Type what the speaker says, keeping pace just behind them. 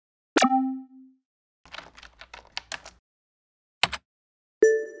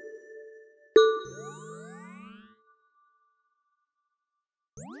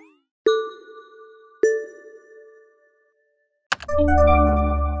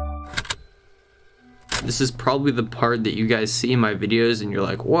This is probably the part that you guys see in my videos and you're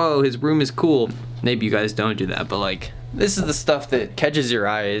like, whoa, his room is cool. Maybe you guys don't do that, but like, this is the stuff that catches your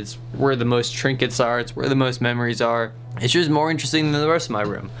eye. It's where the most trinkets are, it's where the most memories are. It's just more interesting than the rest of my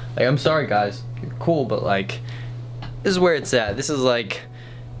room. Like, I'm sorry guys, you're cool, but like, this is where it's at. This is like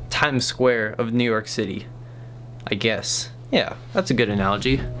Times Square of New York City, I guess. Yeah, that's a good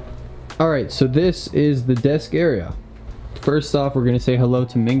analogy. Alright, so this is the desk area. First off, we're gonna say hello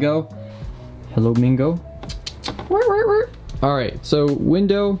to Mingo. Hello, Mingo. Alright, so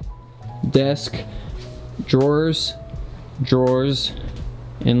window, desk, drawers,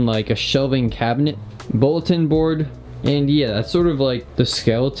 and like a shelving cabinet, bulletin board, and yeah, that's sort of like the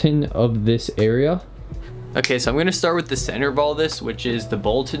skeleton of this area. Okay, so I'm gonna start with the center of all this, which is the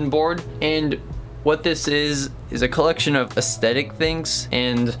bulletin board, and what this is a collection of aesthetic things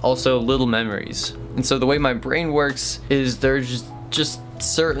and also little memories. And so the way my brain works is there's just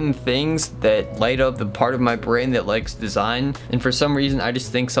certain things that light up the part of my brain that likes design, and for some reason I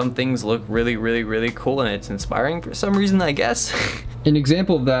just think some things look really cool and it's inspiring for some reason, I guess. An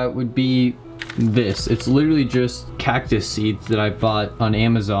example of that would be this. It's literally just cactus seeds that I bought on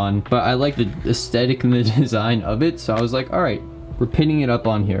Amazon, but I like the aesthetic and the design of it, so I was like, alright, we're pinning it up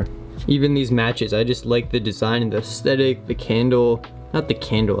on here. Even these matches, I just like the design and the aesthetic, the candle, not the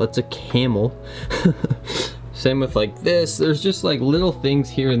candle, that's a camel. Same with like this, there's just like little things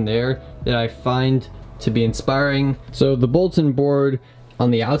here and there that I find to be inspiring. So the bulletin board,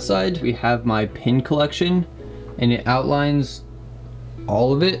 on the outside, we have my pin collection, and it outlines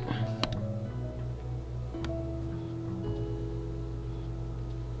all of it.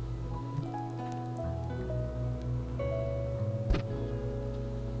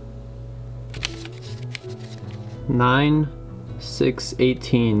 Nine, 6,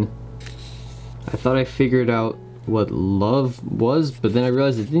 18. I thought I figured out what love was, but then I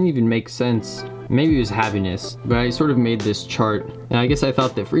realized it didn't even make sense. Maybe it was happiness, but I sort of made this chart, and I guess I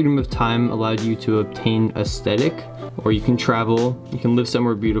thought that freedom of time allowed you to obtain aesthetic, or you can travel, you can live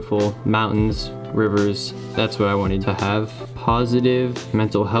somewhere beautiful, mountains, rivers. That's what I wanted to have. Positive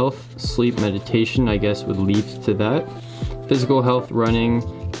mental health, sleep, meditation, I guess would lead to that. Physical health, running,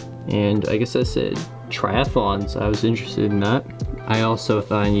 and I guess I said triathlons. I was interested in that. I also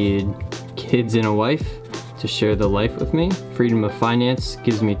thought I needed kids and a wife to share the life with me. Freedom of finance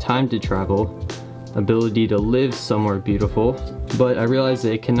gives me time to travel. Ability to live somewhere beautiful. But I realized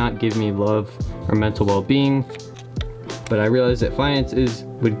that it cannot give me love or mental well-being. But I realized that finances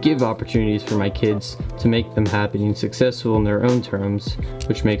would give opportunities for my kids to make them happy and successful in their own terms,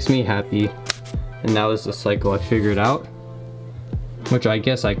 which makes me happy. And that was the cycle I figured out, which I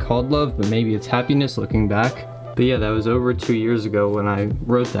guess I called love, but maybe it's happiness looking back. But yeah, that was over 2 years ago when I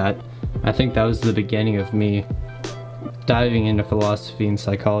wrote that. I think that was the beginning of me diving into philosophy and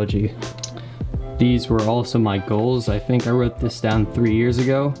psychology. These were also my goals. I think I wrote this down 3 years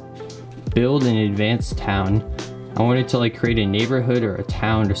ago. Build an advanced town. I wanted to like create a neighborhood or a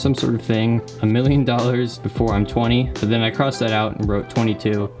town or some sort of thing, $1 million before I'm 20, but then I crossed that out and wrote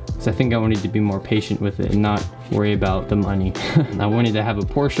 22, because I think I wanted to be more patient with it and not worry about the money. I wanted to have a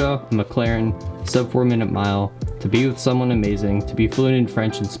Porsche, a McLaren, sub 4-minute mile, to be with someone amazing, to be fluent in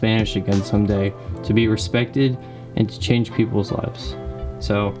French and Spanish again someday, to be respected, and to change people's lives.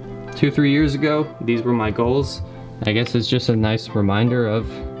 So 2-3 years ago, these were my goals. I guess it's just a nice reminder of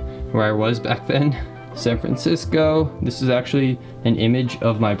where I was back then. San Francisco. This is actually an image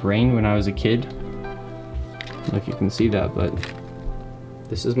of my brain when I was a kid. I don't know if you can see that, but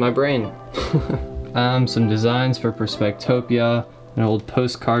this is my brain. Some designs for Perspectopia, an old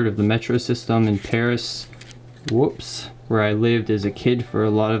postcard of the metro system in Paris. Whoops. Where I lived as a kid for a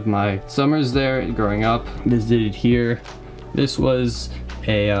lot of my summers there growing up. Visited here. This was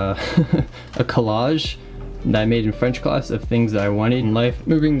a, a collage that I made in French class of things that I wanted in life.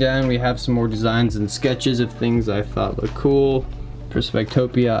 Moving down, we have some more designs and sketches of things I thought looked cool.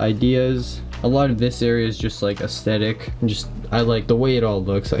 Perspectopia ideas. A lot of this area is just like aesthetic. I like the way it all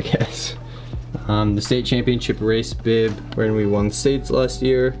looks, I guess. The state championship race bib, wherein we won states last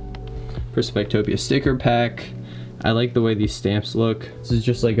year. Perspectopia sticker pack. I like the way these stamps look. This is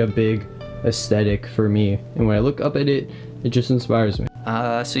just like a big aesthetic for me. And when I look up at it, it just inspires me.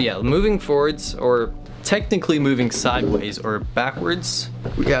 So yeah, moving forwards, or technically moving sideways or backwards,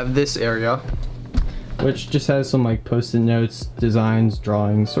 we have this area, which just has some like post-it notes, designs,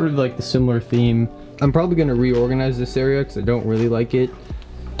 drawings, sort of like the similar theme. I'm probably gonna reorganize this area because I don't really like it.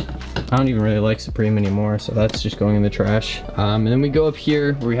 I don't even really like Supreme anymore, so that's just going in the trash. And then we go up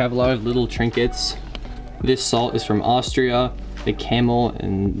here where we have a lot of little trinkets. This salt is from Austria, the camel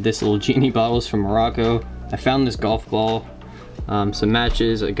and this little genie bottle is from Morocco. I found this golf ball Some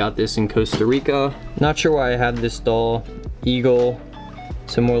matches. I got this in Costa Rica. Not sure why I have this doll. Eagle.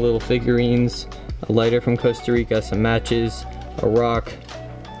 Some more little figurines. A lighter from Costa Rica. Some matches. A rock.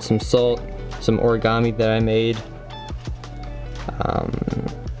 Some salt. Some origami that I made.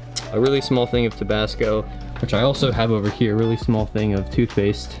 A really small thing of Tabasco, which I also have over here. A really small thing of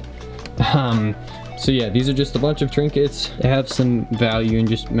toothpaste. So yeah, these are just a bunch of trinkets. They have some value and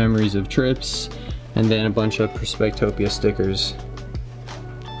just memories of trips. And then a bunch of Perspectopia stickers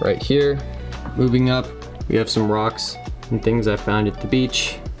right here. Moving up, we have some rocks and things I found at the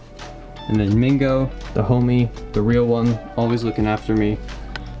beach. And then Mingo, the homie, the real one, always looking after me.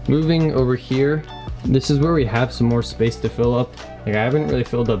 Moving over here, this is where we have some more space to fill up. Like, I haven't really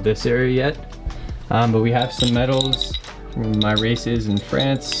filled up this area yet, but we have some medals from my races in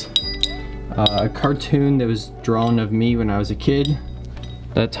France. A cartoon that was drawn of me when I was a kid.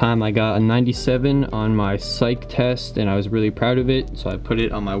 That time I got a 97 on my psych test and I was really proud of it, so I put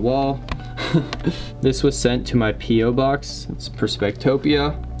it on my wall. This was sent to my P.O Box. It's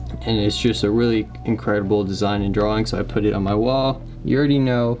Perspectopia, and it's just a really incredible design and drawing, so I put it on my wall. You already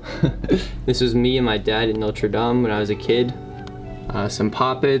know. This was me and my dad in Notre Dame when I was a kid. Some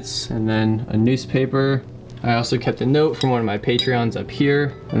poppets, and then a newspaper. I also kept a note from one of my Patreons up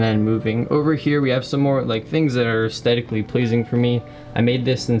here. And then moving over here, we have some more like things that are aesthetically pleasing for me. I made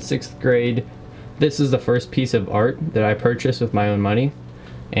this in 6th grade. This is the first piece of art that I purchased with my own money,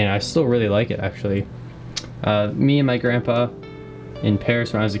 and I still really like it actually. Me and my grandpa in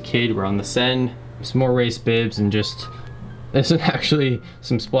Paris when I was a kid were on the Seine. Some more race bibs, and just, this is actually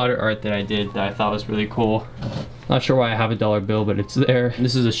some splatter art that I did that I thought was really cool. Not sure why I have a dollar bill, but it's there.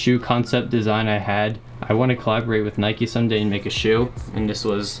 This is a shoe concept design I had. I want to collaborate with Nike someday and make a shoe, and this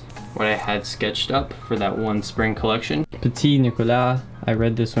was what I had sketched up for that one spring collection. Petit Nicolas, I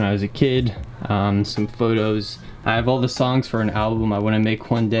read this when I was a kid. Some photos. I have all the songs for an album I want to make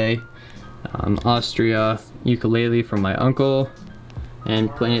one day. Austria, ukulele from my uncle,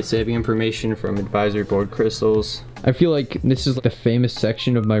 and planet saving information from advisory board crystals. I feel like this is the famous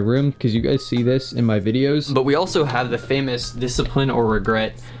section of my room because you guys see this in my videos. But we also have the famous discipline or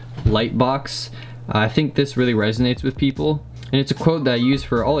regret light box. I think this really resonates with people, and it's a quote that I use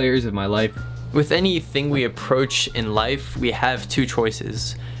for all areas of my life. With anything we approach in life, we have two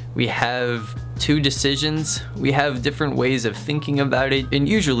choices. We have two decisions. We have different ways of thinking about it, and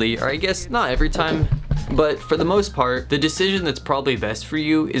usually, or I guess not every time, but for the most part, the decision that's probably best for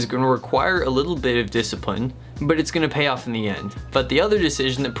you is going to require a little bit of discipline, but it's going to pay off in the end. But the other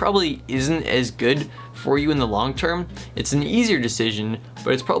decision that probably isn't as good for you in the long term, it's an easier decision,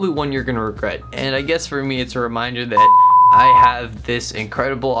 but it's probably one you're going to regret. And I guess for me, it's a reminder that I have this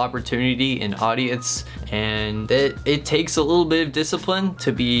incredible opportunity in audience, and that it takes a little bit of discipline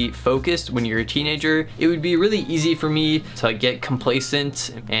to be focused when you're a teenager. It would be really easy for me to get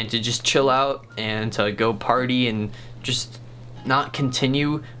complacent and to just chill out and to go party and just not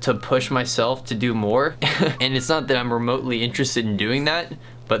continue to push myself to do more. And it's not that I'm remotely interested in doing that,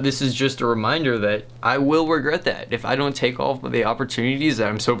 but this is just a reminder that I will regret that. If I don't take all of the opportunities that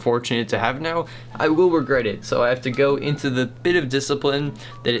I'm so fortunate to have now, I will regret it. So I have to go into the bit of discipline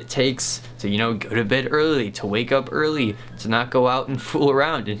that it takes to, you know, go to bed early, to wake up early, to not go out and fool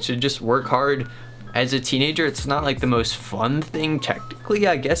around, and to just work hard. As a teenager, it's not like the most fun thing technically,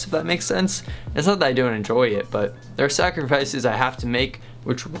 I guess, if that makes sense. It's not that I don't enjoy it, but there are sacrifices I have to make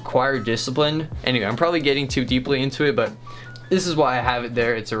which require discipline. Anyway, I'm probably getting too deeply into it, but this is why I have it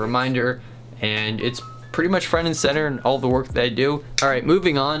there. It's a reminder, and it's pretty much front and center in all the work that I do. All right,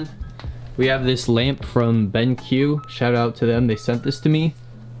 moving on. We have this lamp from Ben Q. Shout out to them, they sent this to me.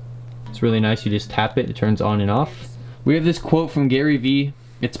 It's really nice, you just tap it, it turns on and off. We have this quote from Gary Vee.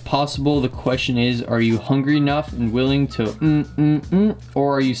 It's possible, the question is, are you hungry enough and willing to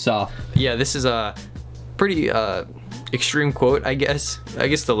or are you soft? Yeah, this is a pretty extreme quote, I guess. I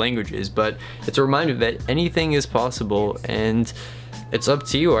guess the language is, but it's a reminder that anything is possible, and it's up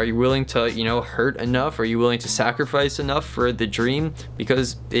to you. Are you willing to, you know, hurt enough? Are you willing to sacrifice enough for the dream?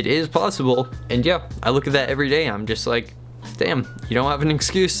 Because it is possible. And yeah, I look at that every day. I'm just like, damn, you don't have an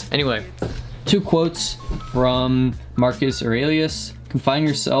excuse. Anyway, two quotes from Marcus Aurelius. Confine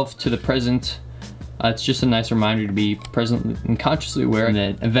yourself to the present. It's just a nice reminder to be present and consciously aware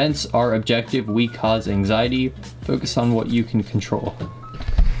that events are objective, we cause anxiety. Focus on what you can control.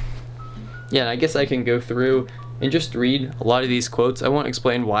 Yeah, and I guess I can go through and just read a lot of these quotes. I won't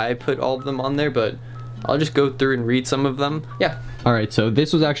explain why I put all of them on there, but I'll just go through and read some of them. Yeah. Alright, so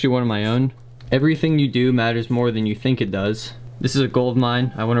this was actually one of my own. Everything you do matters more than you think it does. This is a goal of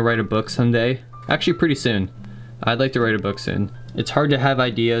mine. I want to write a book someday. Actually, pretty soon. I'd like to write a book soon. It's hard to have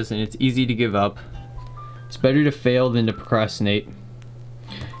ideas and it's easy to give up. It's better to fail than to procrastinate.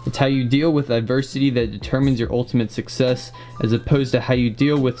 It's how you deal with adversity that determines your ultimate success, as opposed to how you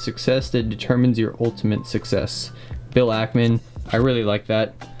deal with success that determines your ultimate success. Bill Ackman. I really like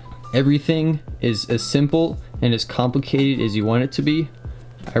that. Everything is as simple and as complicated as you want it to be.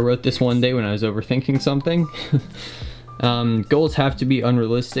 I wrote this one day when I was overthinking something. Goals have to be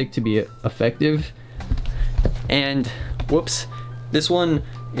unrealistic to be effective. And whoops, this one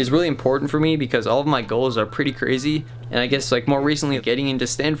is really important for me because all of my goals are pretty crazy. And I guess like more recently, getting into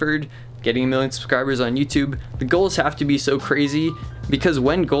Stanford, getting 1 million subscribers on YouTube, the goals have to be so crazy because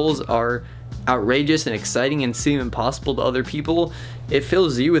when goals are outrageous and exciting and seem impossible to other people, it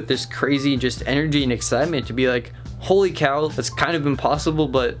fills you with this crazy just energy and excitement to be like, holy cow, that's kind of impossible,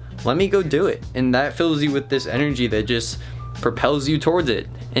 but let me go do it. And that fills you with this energy that just propels you towards it.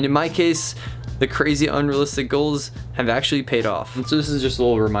 And in my case, the crazy unrealistic goals have actually paid off. And so this is just a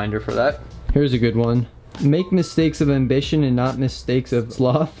little reminder for that. Here's a good one. Make mistakes of ambition and not mistakes of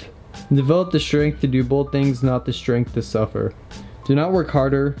sloth. Develop the strength to do bold things, not the strength to suffer. Do not work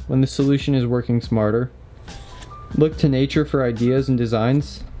harder when the solution is working smarter. Look to nature for ideas and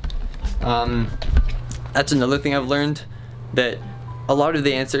designs. That's another thing I've learned, that a lot of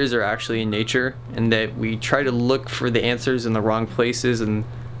the answers are actually in nature, and that we try to look for the answers in the wrong places, and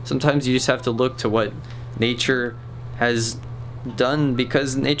sometimes you just have to look to what nature has done,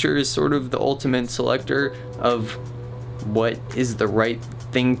 because nature is sort of the ultimate selector of what is the right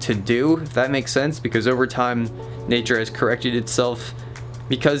thing to do, if that makes sense, because over time nature has corrected itself,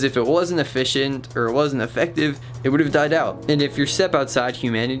 because if it wasn't efficient or it wasn't effective, it would have died out. And if you step outside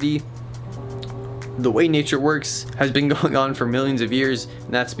humanity, the way nature works has been going on for millions of years,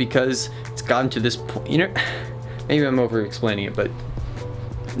 and that's because it's gotten to this point. You know, maybe I'm over explaining it, but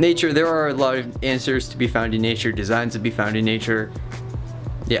nature, there are a lot of answers to be found in nature, designs to be found in nature.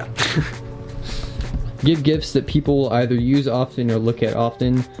 Yeah. Give gifts that people will either use often or look at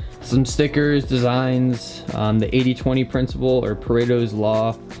often. Some stickers, designs, the 80-20 principle or Pareto's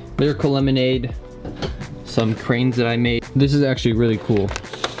law, Miracle Lemonade, some cranes that I made. This is actually really cool.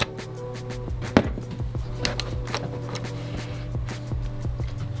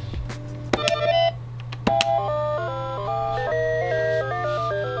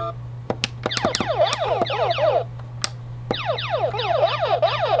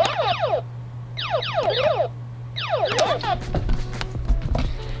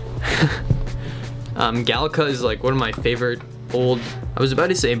 Galaga is like one of my favorite old, I was about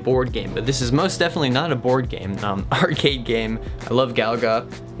to say board game, but this is most definitely not a board game, arcade game. I love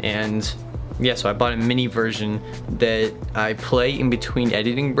Galaga, and yeah, so I bought a mini version that I play in between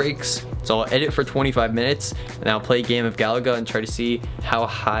editing breaks. So I'll edit for 25 minutes and I'll play a game of Galaga and try to see how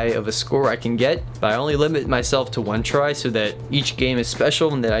high of a score I can get. But I only limit myself to 1 try so that each game is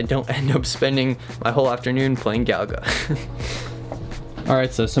special and that I don't end up spending my whole afternoon playing Galaga.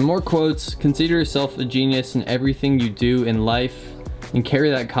 Alright, so some more quotes. Consider yourself a genius in everything you do in life and carry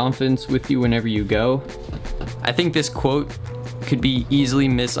that confidence with you whenever you go. I think this quote could be easily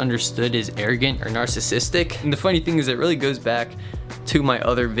misunderstood as arrogant or narcissistic. And the funny thing is it really goes back to my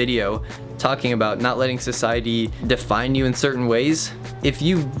other video talking about not letting society define you in certain ways. If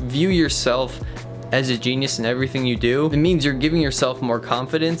you view yourself as a genius in everything you do, it means you're giving yourself more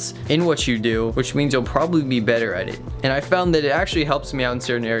confidence in what you do, which means you'll probably be better at it. And I found that it actually helps me out in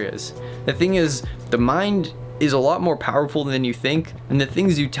certain areas. The thing is, the mind is a lot more powerful than you think, and the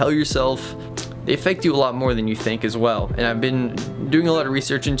things you tell yourself, they affect you a lot more than you think as well. And I've been doing a lot of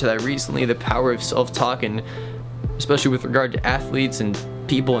research into that recently, the power of self-talk, and especially with regard to athletes and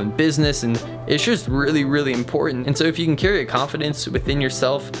people in business, and it's just really, really important. And so if you can carry a confidence within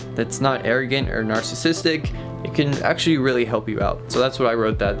yourself that's not arrogant or narcissistic, it can actually really help you out. So that's what I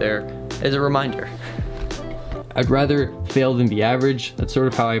wrote that there as a reminder. I'd rather fail than be average. That's sort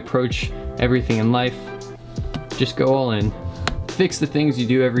of how I approach everything in life. Just go all in. Fix the things you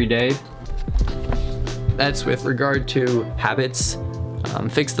do every day. That's with regard to habits.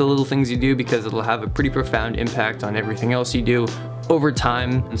 Fix the little things you do because it'll have a pretty profound impact on everything else you do over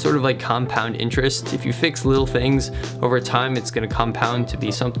time, and sort of like compound interest. If you fix little things over time, it's going to compound to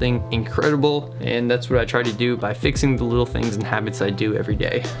be something incredible, and that's what I try to do by fixing the little things and habits I do every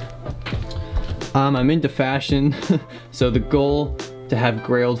day. I'm into fashion, so the goal to have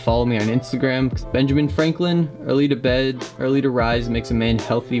Grailed follow me on Instagram. Benjamin Franklin, early to bed, early to rise makes a man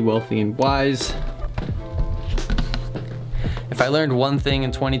healthy, wealthy, and wise. If I learned one thing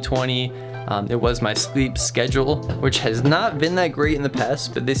in 2020, It was my sleep schedule, which has not been that great in the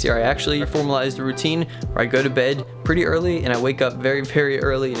past, but this year I actually formalized a routine where I go to bed pretty early and I wake up very, very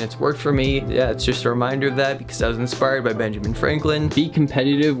early, and it's worked for me. Yeah, it's just a reminder of that because I was inspired by Benjamin Franklin. Be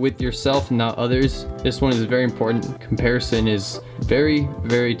competitive with yourself, not others. This one is very important. Comparison is very,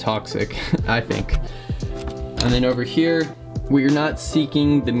 very toxic, I think. And then over here, we are not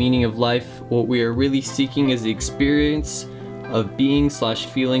seeking the meaning of life. What we are really seeking is the experience of being /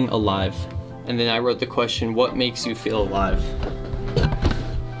 feeling alive. And then I wrote the question, what makes you feel alive?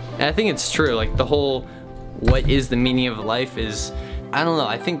 And I think it's true, like the whole what is the meaning of life is, I don't know,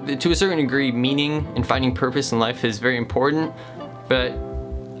 I think that to a certain degree meaning and finding purpose in life is very important, but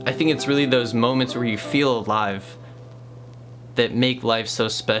I think it's really those moments where you feel alive that make life so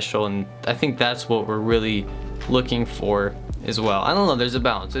special, and I think that's what we're really looking for as well. I don't know, there's a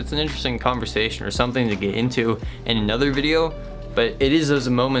balance. It's an interesting conversation or something to get into in another video, but it is those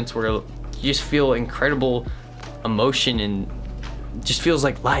moments where you just feel incredible emotion and just feels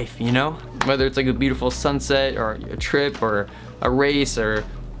like life, you know? Whether it's like a beautiful sunset or a trip or a race or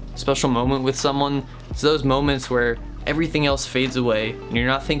a special moment with someone, it's those moments where everything else fades away and you're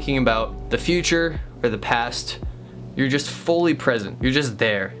not thinking about the future or the past. You're just fully present. You're just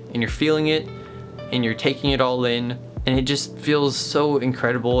there and you're feeling it and you're taking it all in, and it just feels so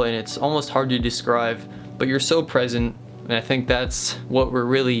incredible and it's almost hard to describe, but you're so present, and I think that's what we're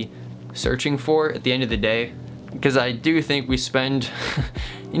really searching for at the end of the day. Because I do think we spend,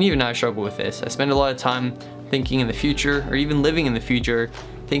 and even I struggle with this, I spend a lot of time thinking in the future or even living in the future,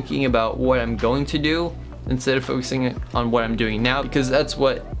 thinking about what I'm going to do instead of focusing on what I'm doing now, because that's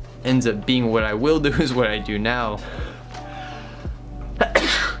what ends up being what I will do is what I do now.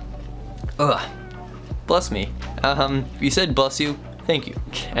 Ugh. Bless me. If you said bless you, thank you.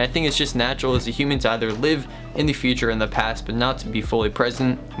 And I think it's just natural as a human to either live in the future and the past, but not to be fully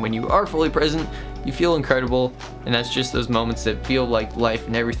present. When you are fully present, you feel incredible, and that's just those moments that feel like life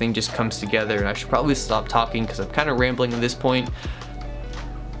and everything just comes together. And I should probably stop talking because I'm kind of rambling at this point.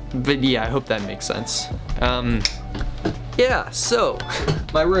 But yeah, I hope that makes sense. Yeah, so,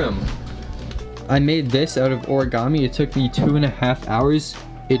 my room. I made this out of origami. It took me 2.5 hours.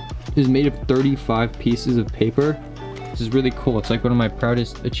 It is made of 35 pieces of paper. This is really cool. It's like one of my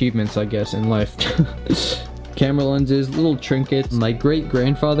proudest achievements, I guess, in life. Camera lenses, little trinkets. My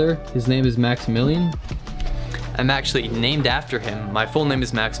great-grandfather, his name is Maximilian. I'm actually named after him. My full name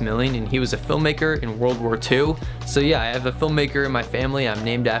is Maximilian, and he was a filmmaker in World War II. So yeah, I have a filmmaker in my family. I'm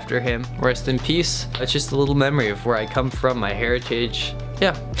named after him. Rest in peace. That's just a little memory of where I come from, my heritage.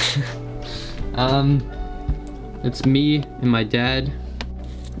 Yeah. It's me and my dad.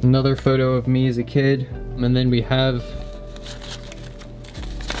 Another photo of me as a kid. And then we have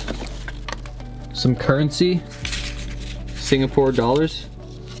some currency, Singapore dollars.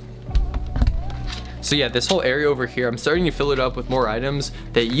 So yeah, this whole area over here, I'm starting to fill it up with more items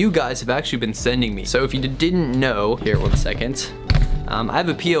that you guys have actually been sending me. So if you didn't know, here, 1 second. I have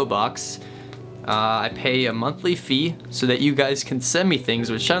a P.O Box. I pay a monthly fee so that you guys can send me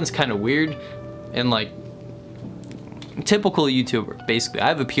things, which sounds kind of weird and like typical YouTuber, basically. I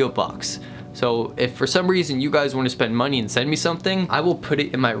have a P.O Box. So if for some reason you guys want to spend money and send me something, I will put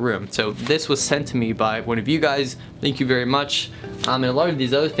it in my room. So this was sent to me by one of you guys. Thank you very much. And a lot of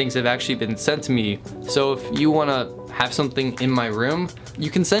these other things have actually been sent to me. So if you want to have something in my room, you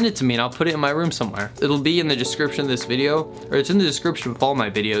can send it to me and I'll put it in my room somewhere. It'll be in the description of this video, or it's in the description of all my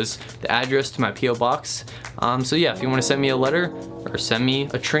videos, the address to my P.O Box. So yeah, if you want to send me a letter or send me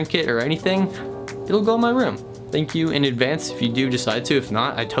a trinket or anything, it'll go in my room. Thank you in advance if you do decide to. If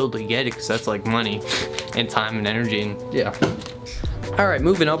not, I totally get it because that's like money and time and energy, and yeah. All right,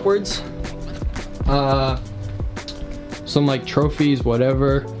 moving upwards. Some like trophies,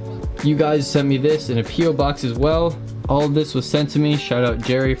 whatever. You guys sent me this in a P.O Box as well. All of this was sent to me. Shout out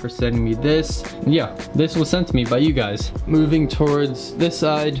Jerry for sending me this. Yeah, this was sent to me by you guys. Moving towards this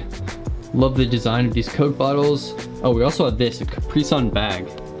side. Love the design of these Coke bottles. Oh, we also have this, a Capri Sun bag.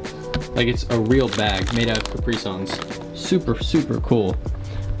 Like it's a real bag made out of Capri Suns. Super, super cool.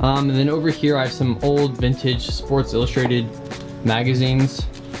 And then over here I have some old vintage Sports Illustrated magazines.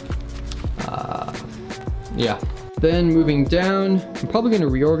 Yeah. Then moving down, I'm probably gonna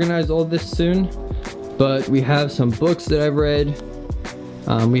reorganize all this soon, but we have some books that I've read.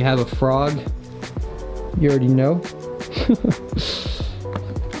 We have a frog. You already know.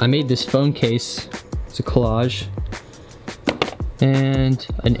 I made this phone case. It's a collage. And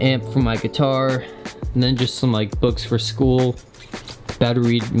an amp for my guitar, and then just some like books for school. About to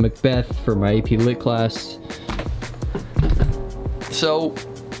read Macbeth for my AP Lit class. So,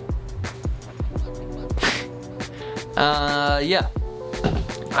 yeah.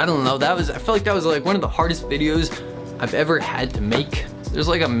 I don't know, I feel like that was like one of the hardest videos I've ever had to make. There's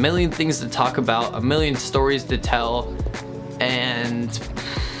like a million things to talk about, a million stories to tell, and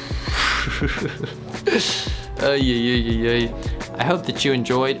I hope that you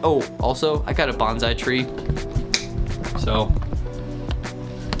enjoyed. Oh, also, I got a bonsai tree. So,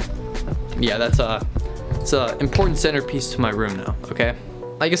 yeah, it's a important centerpiece to my room now, okay?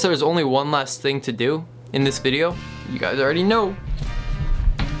 I guess there's only one last thing to do in this video. You guys already know.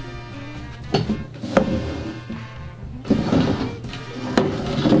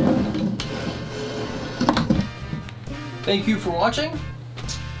 Thank you for watching.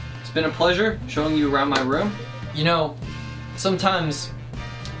 It's been a pleasure showing you around my room. You know, sometimes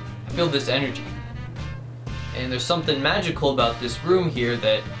I feel this energy. And there's something magical about this room here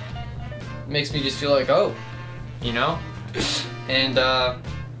that makes me just feel like, oh, you know? And I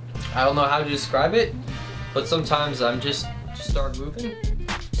don't know how to describe it, but sometimes I'm just start moving,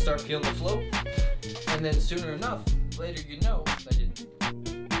 start feeling the flow, and then sooner enough, later you know that it.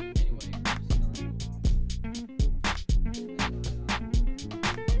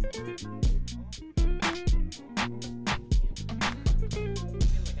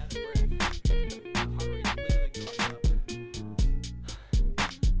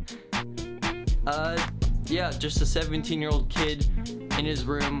 Yeah, just a 17-year-old kid in his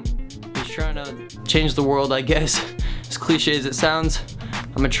room who's trying to change the world, I guess. As cliche as it sounds,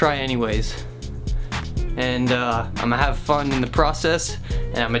 I'm gonna try anyways. And I'm gonna have fun in the process,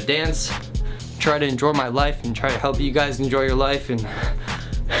 and I'm gonna dance, try to enjoy my life, and try to help you guys enjoy your life.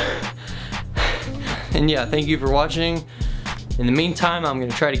 And yeah, thank you for watching. In the meantime, I'm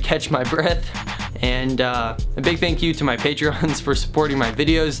gonna try to catch my breath. And a big thank you to my Patreons for supporting my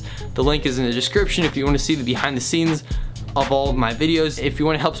videos. The link is in the description if you want to see the behind the scenes of all of my videos. If you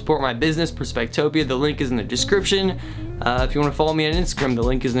want to help support my business, Perspectopia, the link is in the description. If you want to follow me on Instagram, the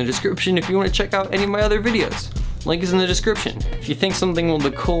link is in the description. If you want to check out any of my other videos, link is in the description. If you think something will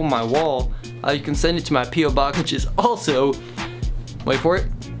look cool on my wall, you can send it to my P.O Box, which is also, wait for it,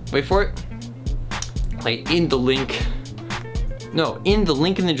 like in the link. No, in the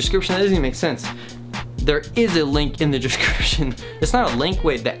link in the description. That doesn't even make sense. There is a link in the description. It's not a link,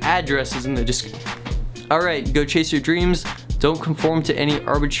 wait, the address is in the description. Alright, go chase your dreams. Don't conform to any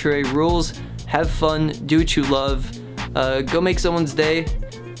arbitrary rules. Have fun, do what you love. Go make someone's day.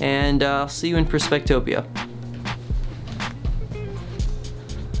 And I'll see you in Perspectopia.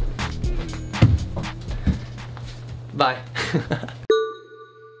 Bye.